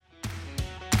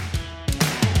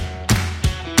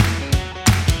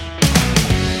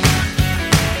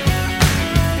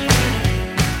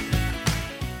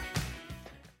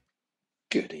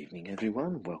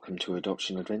everyone. Welcome to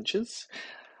Adoption Adventures.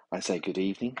 I say good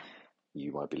evening.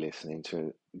 You might be listening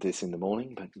to this in the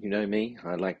morning, but you know me.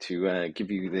 I like to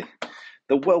give you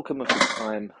the welcome of the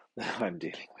time that I'm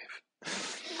dealing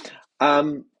with.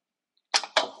 I'm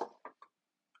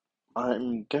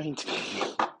going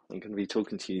to be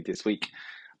talking to you this week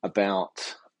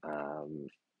about an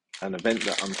event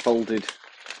that unfolded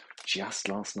just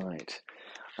last night,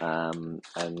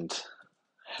 and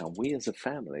how we as a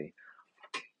family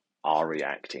are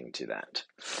reacting to that.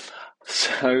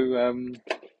 So,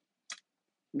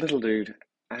 little dude,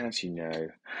 as you know,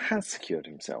 has secured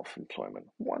himself employment.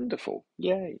 Wonderful.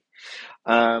 Yay.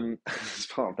 As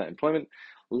part of that employment,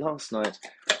 last night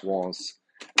was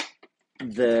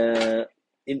the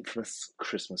infamous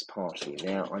Christmas party.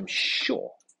 Now, I'm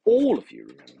sure all of you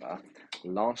remember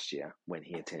last year when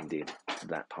he attended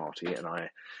that party, and I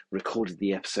recorded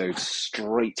the episode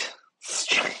straight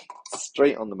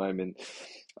on the moment,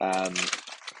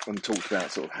 and talked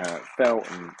about sort of how it felt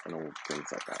and all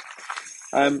things like that.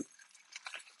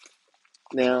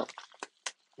 Now,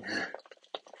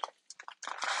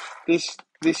 this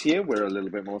year we're a little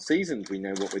bit more seasoned. We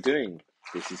know what we're doing.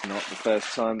 This is not the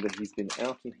first time that he's been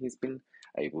out and he's been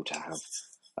able to have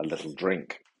a little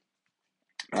drink.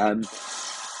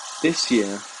 This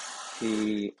year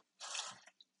he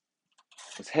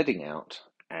was heading out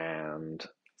and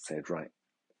said, right,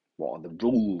 what are the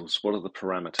rules? What are the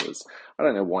parameters? I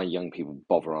don't know why young people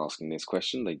bother asking this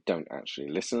question. They don't actually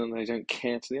listen and they don't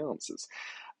care to the answers.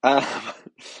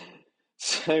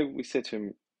 So we said to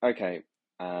him, okay,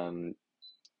 the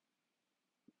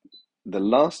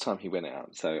last time he went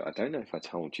out, so I don't know if I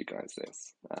told you guys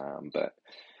this, but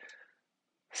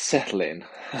settle in.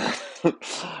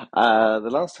 The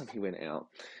last time he went out,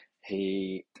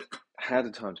 he had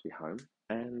a time to be home,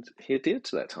 and he adhered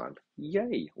to that time.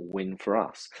 Yay, win for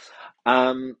us.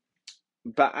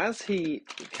 But as he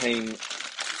came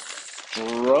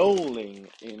strolling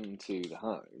into the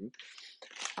home,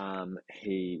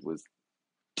 he was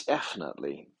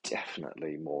definitely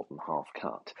more than half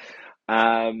cut,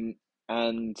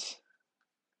 and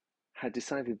had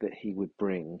decided that he would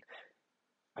bring,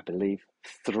 I believe,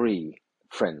 3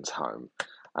 friends home,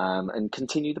 and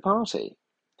continue the party.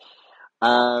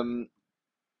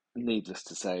 Needless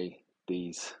to say,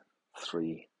 these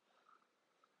 3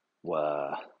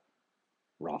 were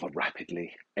rather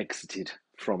rapidly exited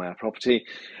from our property,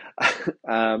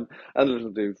 and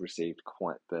little dude received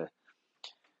quite the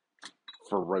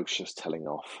ferocious telling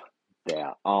off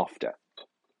thereafter.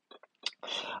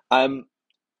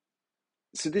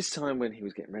 So this time when he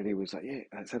was getting ready, he was like, yeah,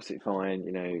 that's absolutely fine,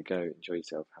 go enjoy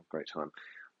yourself, have a great time.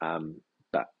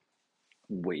 But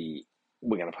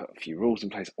we're going to put a few rules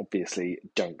in place. Obviously,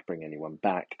 don't bring anyone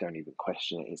back. Don't even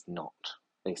question it. It's not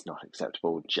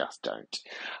acceptable. Just don't.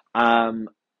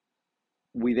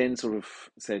 We then sort of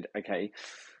said, okay,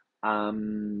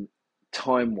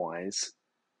 time-wise,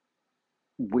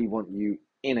 we want you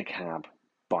in a cab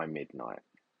by midnight.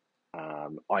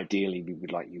 Ideally, we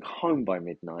would like you home by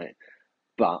midnight,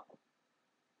 but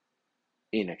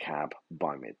in a cab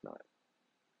by midnight.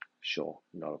 Sure,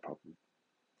 not a problem.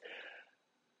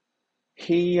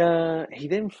 He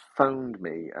then phoned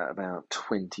me at about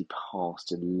 20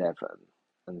 past 11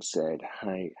 and said,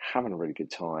 hey, having a really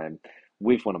good time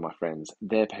with one of my friends.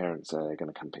 Their parents are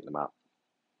going to come pick them up,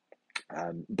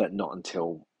 but not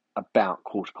until about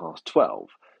 12:15.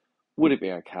 Would it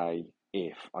be okay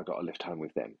if I got a lift home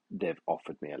with them? They've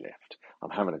offered me a lift. I'm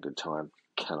having a good time.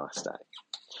 Can I stay?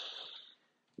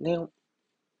 Now,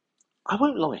 I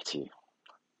won't lie to you.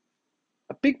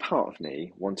 A big part of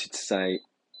me wanted to say,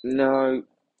 no,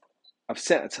 I've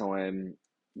set a time.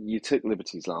 You took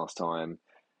liberties last time.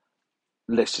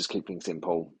 Let's just keep things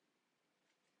simple.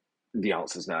 The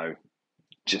answer's no.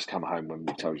 Just come home when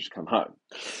we told you to come home.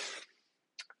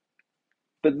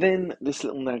 But then this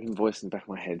little nagging voice in the back of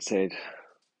my head said,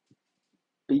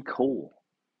 be cool.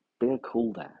 Be a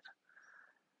cool dad.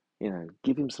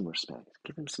 Give him some respect.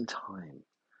 Give him some time.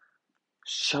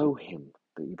 Show him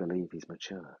that you believe he's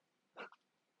mature.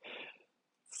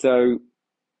 So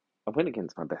I went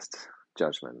against my best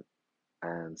judgment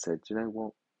and said, you know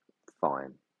what?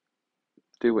 Fine.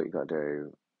 Do what you got to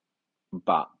do,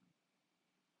 but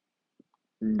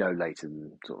no later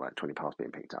than sort of like 20 past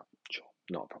being picked up. Sure,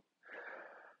 not a problem.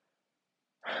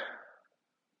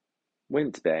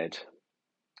 Went to bed,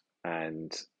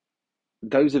 and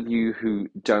those of you who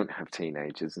don't have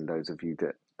teenagers and those of you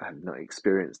that have not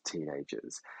experienced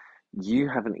teenagers, you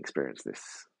haven't experienced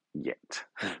this yet,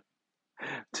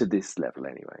 to this level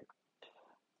anyway.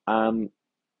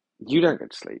 You don't go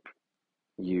to sleep,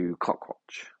 you clock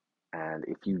watch, and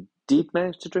if you did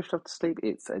manage to drift off to sleep,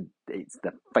 it's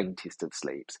the faintest of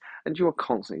sleeps, and you are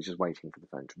constantly just waiting for the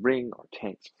phone to ring or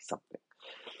text or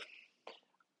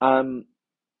something.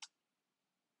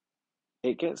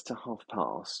 It gets to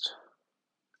past,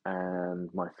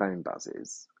 and my phone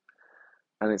buzzes,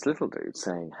 and it's little dude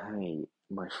saying, "Hey,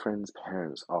 my friend's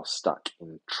parents are stuck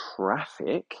in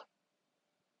traffic.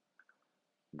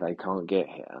 They can't get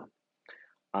here.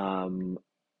 Going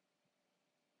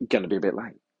to be a bit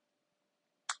late."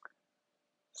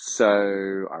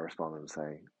 So I respond and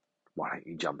say, "Why don't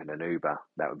you jump in an Uber?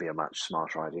 That would be a much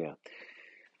smarter idea."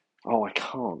 "Oh, I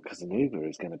can't because an Uber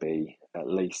is going to be at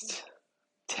least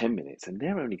 10 minutes and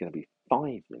they're only going to be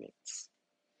 5 minutes."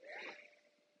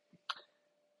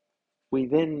 We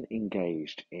then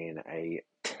engaged in a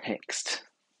text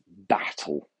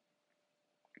battle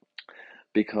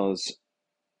because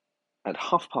at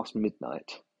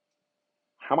midnight,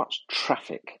 how much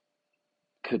traffic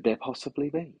could there possibly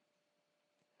be?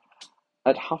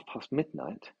 At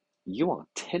midnight, you are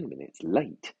 10 minutes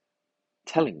late,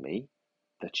 telling me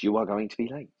that you are going to be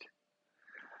late.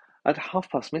 At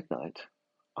midnight,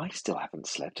 I still haven't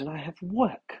slept and I have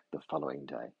work the following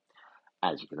day.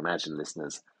 As you can imagine,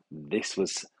 listeners, this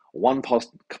was one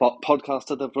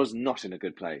podcaster that was not in a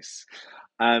good place.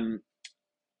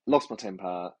 Lost my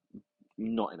temper,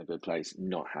 not in a good place,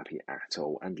 not happy at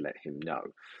all, and let him know.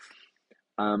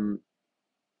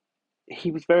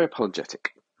 He was very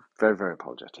apologetic, very, very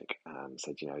apologetic, and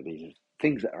said, these are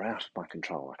things that are out of my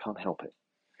control. I can't help it.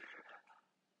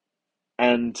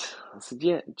 And I said,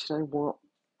 yeah, do you know what?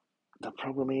 The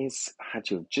problem is, had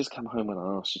you just come home when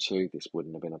I asked you to, this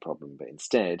wouldn't have been a problem, but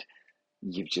instead,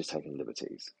 you've just taken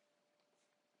liberties.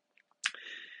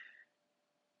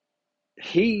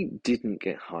 He didn't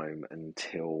get home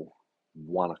until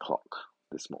 1 o'clock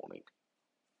this morning.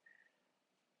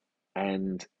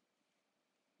 And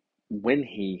when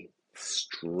he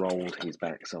strolled his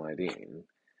backside in,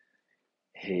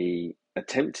 he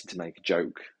attempted to make a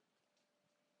joke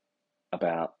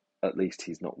about at least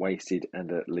he's not wasted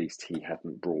and at least he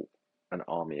hadn't brought an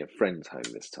army of friends home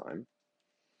this time.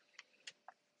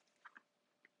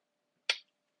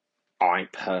 I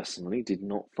personally did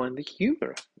not find the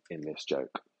humour in this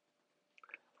joke.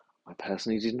 I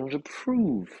personally did not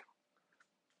approve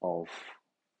of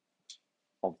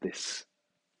this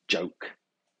joke,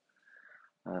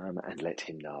 and let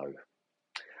him know.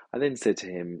 I then said to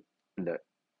him, "Look,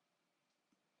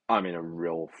 I'm in a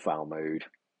real foul mood.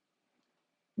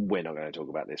 We're not going to talk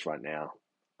about this right now.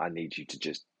 I need you to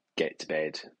just get to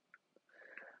bed."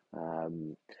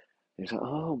 He's like,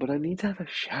 "Oh, but I need to have a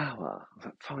shower." I was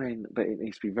like, "Fine, but it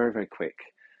needs to be very, very quick."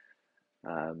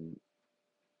 And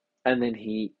then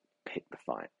he picked the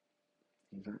fight.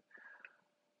 He's like,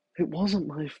 "It wasn't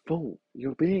my fault.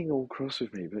 You're being all cross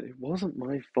with me, but it wasn't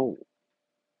my fault."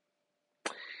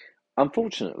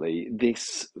 Unfortunately,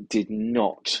 this did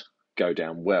not go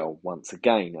down well once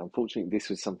again. Unfortunately, this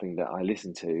was something that I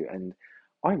listened to and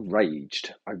I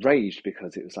raged. I raged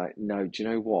because it was like, no, do you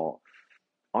know what?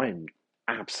 I am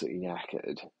absolutely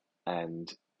knackered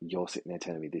and you're sitting there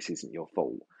telling me this isn't your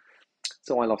fault.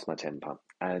 So I lost my temper.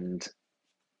 And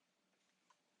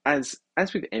as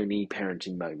with any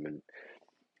parenting moment,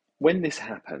 when this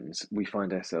happens, we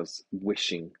find ourselves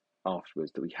wishing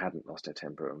afterwards that we hadn't lost our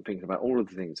temper and thinking about all of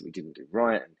the things that we didn't do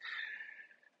right and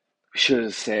we should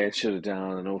have said, should have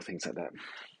done, and all things like that.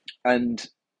 And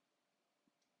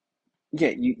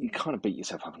yeah, you kind of beat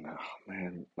yourself up and go, "Oh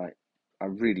man, like I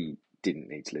really didn't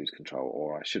need to lose control,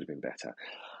 or I should have been better."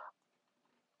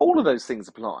 All of those things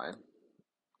apply.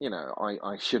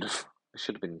 I should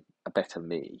have been a better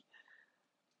me.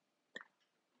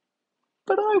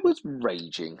 But I was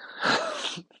raging.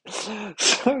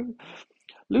 So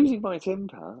losing my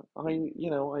temper,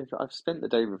 I've spent the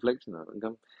day reflecting on it and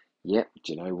gone, "Yep,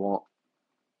 do you know what?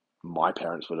 My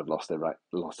parents would have lost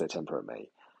their temper at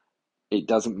me. It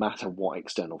doesn't matter what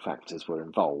external factors were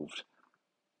involved.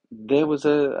 There was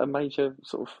a major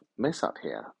sort of mess up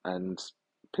here, and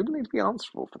people need to be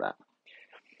answerable for that."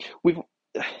 We've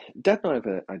Dad and I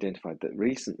have identified that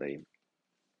recently,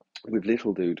 with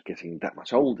little dude getting that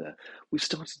much older, we've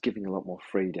started giving a lot more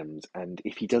freedoms, and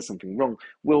if he does something wrong,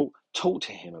 we'll talk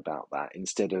to him about that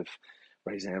instead of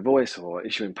raising our voice or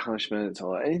issuing punishments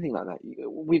or anything like that.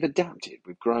 We've adapted,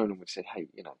 we've grown, and we've said, "Hey,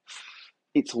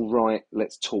 it's all right.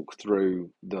 Let's talk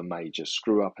through the major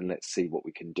screw up and let's see what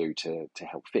we can do to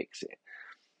help fix it."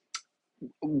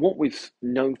 What we've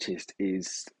noticed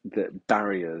is that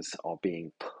barriers are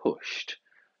being pushed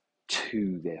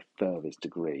to their furthest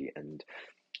degree, and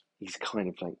he's kind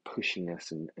of like pushing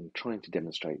us and trying to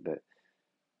demonstrate that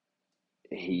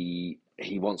he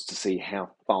wants to see how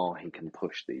far he can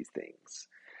push these things.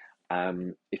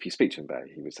 If you speak to him about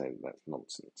it, he would say that that's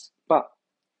nonsense. But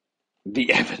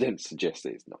the evidence suggests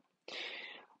that it's not.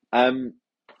 Um,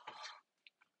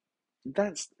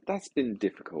 that's been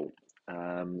difficult.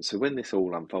 So when this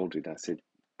all unfolded, I said,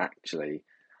 actually,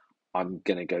 I'm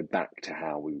going to go back to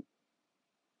how we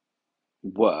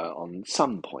were on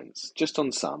some points, just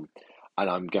on some, and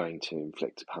I'm going to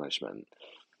inflict a punishment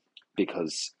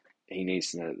because he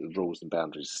needs to know that the rules and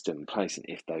boundaries are still in place, and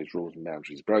if those rules and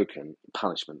boundaries are broken,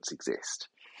 punishments exist.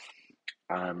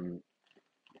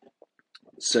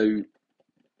 So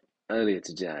earlier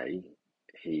today,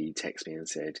 he texted me and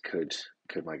said, "Could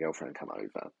my girlfriend come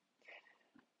over?"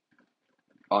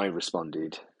 I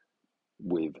responded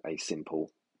with a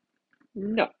simple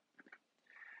no.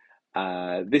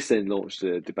 This then launched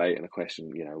a debate and a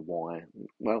question. Why?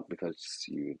 Well, because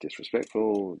you were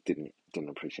disrespectful, didn't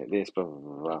appreciate this, blah blah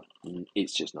blah blah.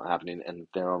 It's just not happening, and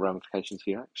there are ramifications for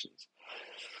your actions.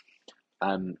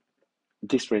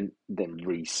 This then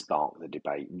re-sparked the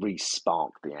debate,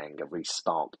 re-sparked the anger,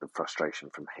 re-sparked the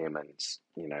frustration from him, and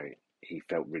he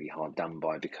felt really hard done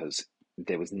by because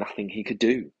there was nothing he could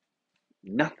do,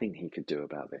 nothing he could do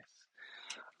about this.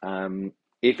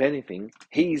 If anything,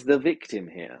 he's the victim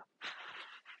here.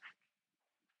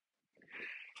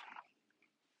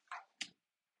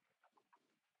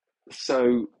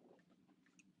 So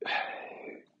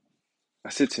I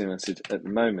said to him, at the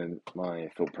moment, my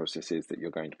thought process is that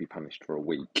you're going to be punished for a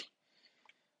week.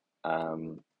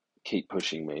 Keep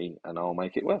pushing me and I'll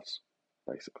make it worse,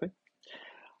 basically.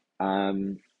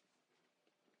 And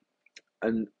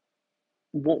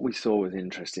what we saw was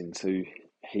interesting. So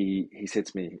he said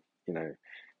to me,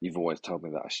 you've always told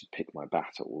me that I should pick my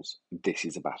battles. This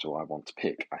is a battle I want to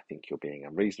pick. I think you're being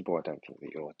unreasonable. I don't think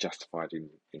that you're justified in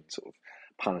sort of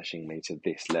punishing me to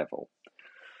this level.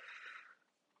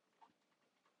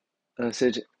 And I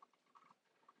said,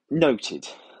 noted.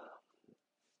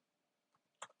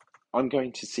 I'm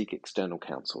going to seek external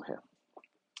counsel here.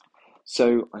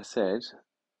 So I said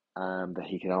that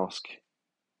he could ask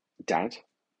Dad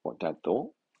what Dad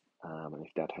thought, and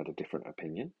if Dad had a different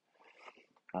opinion.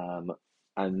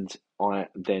 And I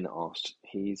then asked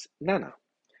his Nana,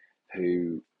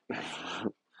 who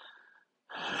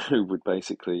who would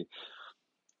basically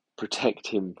protect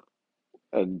him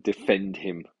and defend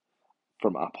him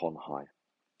from up on high.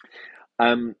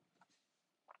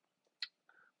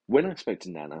 When I spoke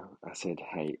to Nana, I said,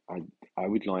 hey, I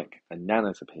would like a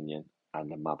Nana's opinion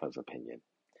and a mother's opinion.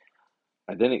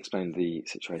 I then explained the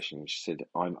situation, and she said,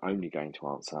 I'm only going to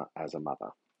answer as a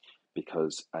mother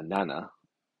because a Nana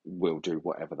will do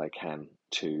whatever they can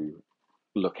to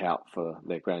look out for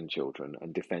their grandchildren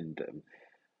and defend them.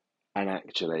 And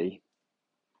actually,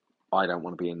 I don't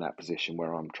want to be in that position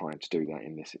where I'm trying to do that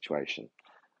in this situation.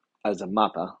 As a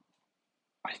mother,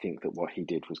 I think that what he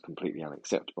did was completely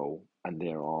unacceptable, and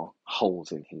there are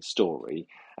holes in his story.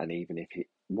 And even if it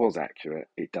was accurate,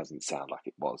 it doesn't sound like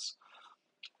it was.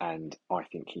 And I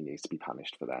think he needs to be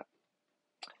punished for that.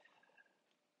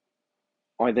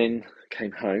 I then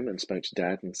came home and spoke to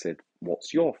Dad and said,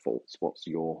 what's your thoughts? What's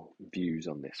your views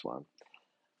on this one?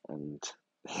 And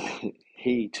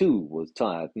he too was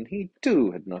tired, and he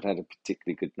too had not had a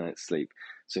particularly good night's sleep.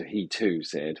 So he too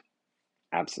said,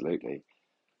 absolutely,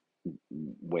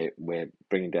 we're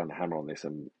bringing down the hammer on this,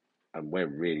 and we're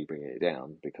really bringing it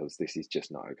down because this is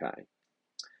just not okay.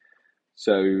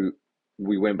 So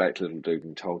we went back to Little Dude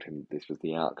and told him this was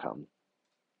the outcome.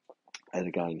 And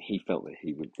again, he felt that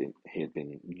he had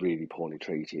been really poorly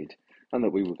treated, and that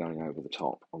we were going over the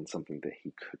top on something that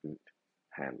he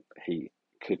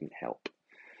couldn't help.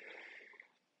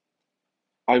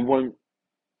 I won't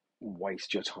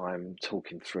waste your time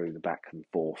talking through the back and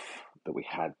forth that we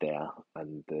had there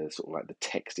and the sort of like the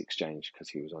text exchange because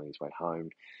he was on his way home.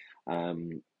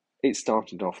 It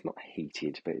started off not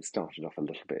heated, but it started off a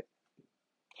little bit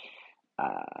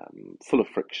full of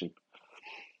friction.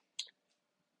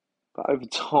 But over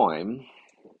time,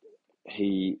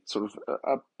 he sort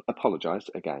of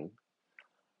apologised again,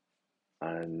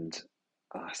 and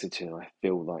I said to him, I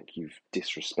feel like you've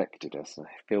disrespected us, and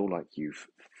I feel like you've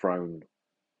thrown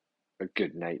a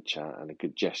good nature and a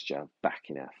good gesture back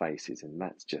in our faces, and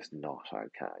that's just not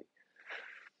okay.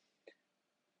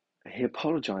 He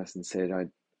apologised and said,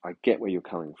 I get where you're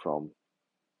coming from.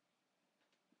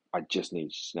 I just need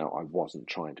you to know I wasn't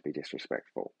trying to be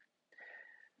disrespectful.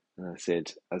 And I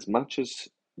said, as much as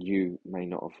you may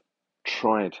not have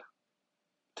tried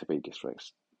to be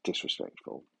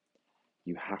disrespectful,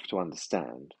 you have to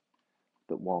understand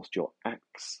that whilst your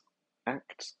acts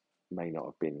may not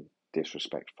have been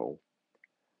disrespectful,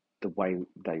 the way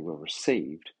they were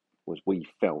received was we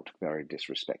felt very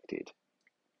disrespected.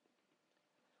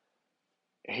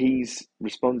 he's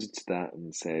responded to that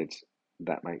and said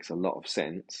that makes a lot of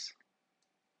sense.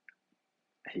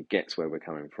 He gets where we're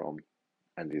coming from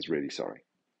and is really sorry.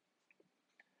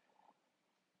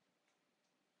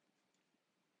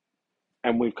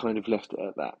 And we've kind of left it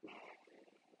at that.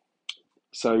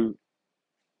 So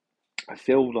I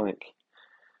feel like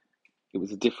it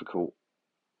was a difficult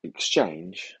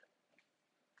exchange,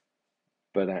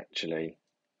 but actually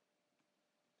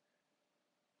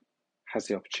has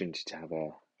the opportunity to have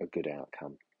a good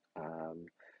outcome.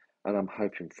 And I'm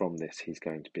hoping from this he's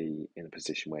going to be in a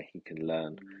position where he can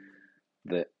learn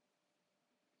that,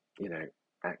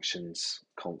 actions,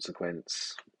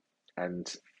 consequence,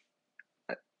 and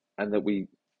that we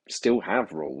still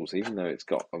have rules, even though it's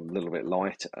got a little bit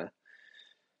lighter.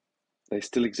 They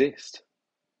still exist.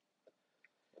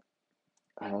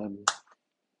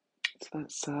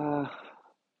 So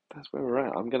that's where we're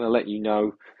at. I'm going to let you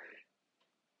know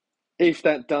if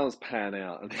that does pan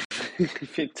out and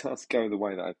if it does go the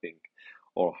way that I think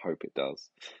or hope it does.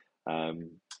 I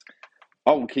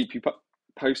will keep you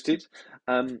posted.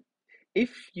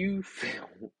 If you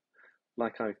feel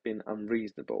like I've been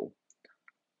unreasonable,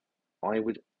 I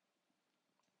would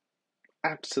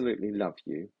absolutely love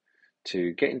you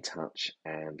to get in touch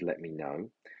and let me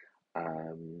know,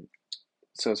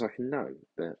 so as I can know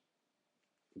that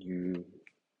you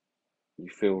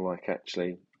feel like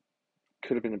actually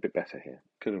could have been a bit better here,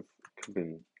 could have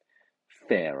been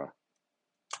fairer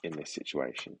in this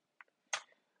situation.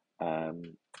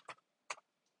 And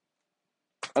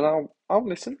I'll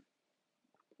listen.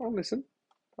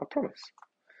 I promise.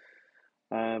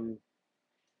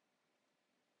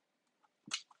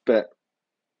 But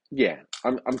yeah,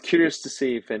 I'm curious to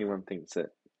see if anyone thinks that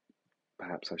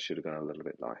perhaps I should have gone a little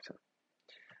bit lighter.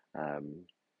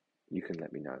 You can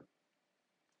let me know.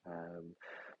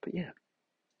 But yeah,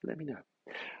 let me know.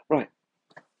 Right,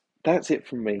 that's it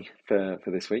from me for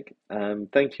this week.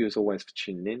 Thank you as always for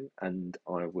tuning in, and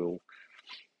I will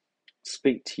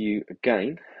speak to you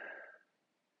again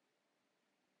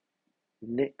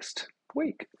next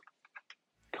week.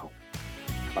 Cool.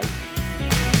 Bye.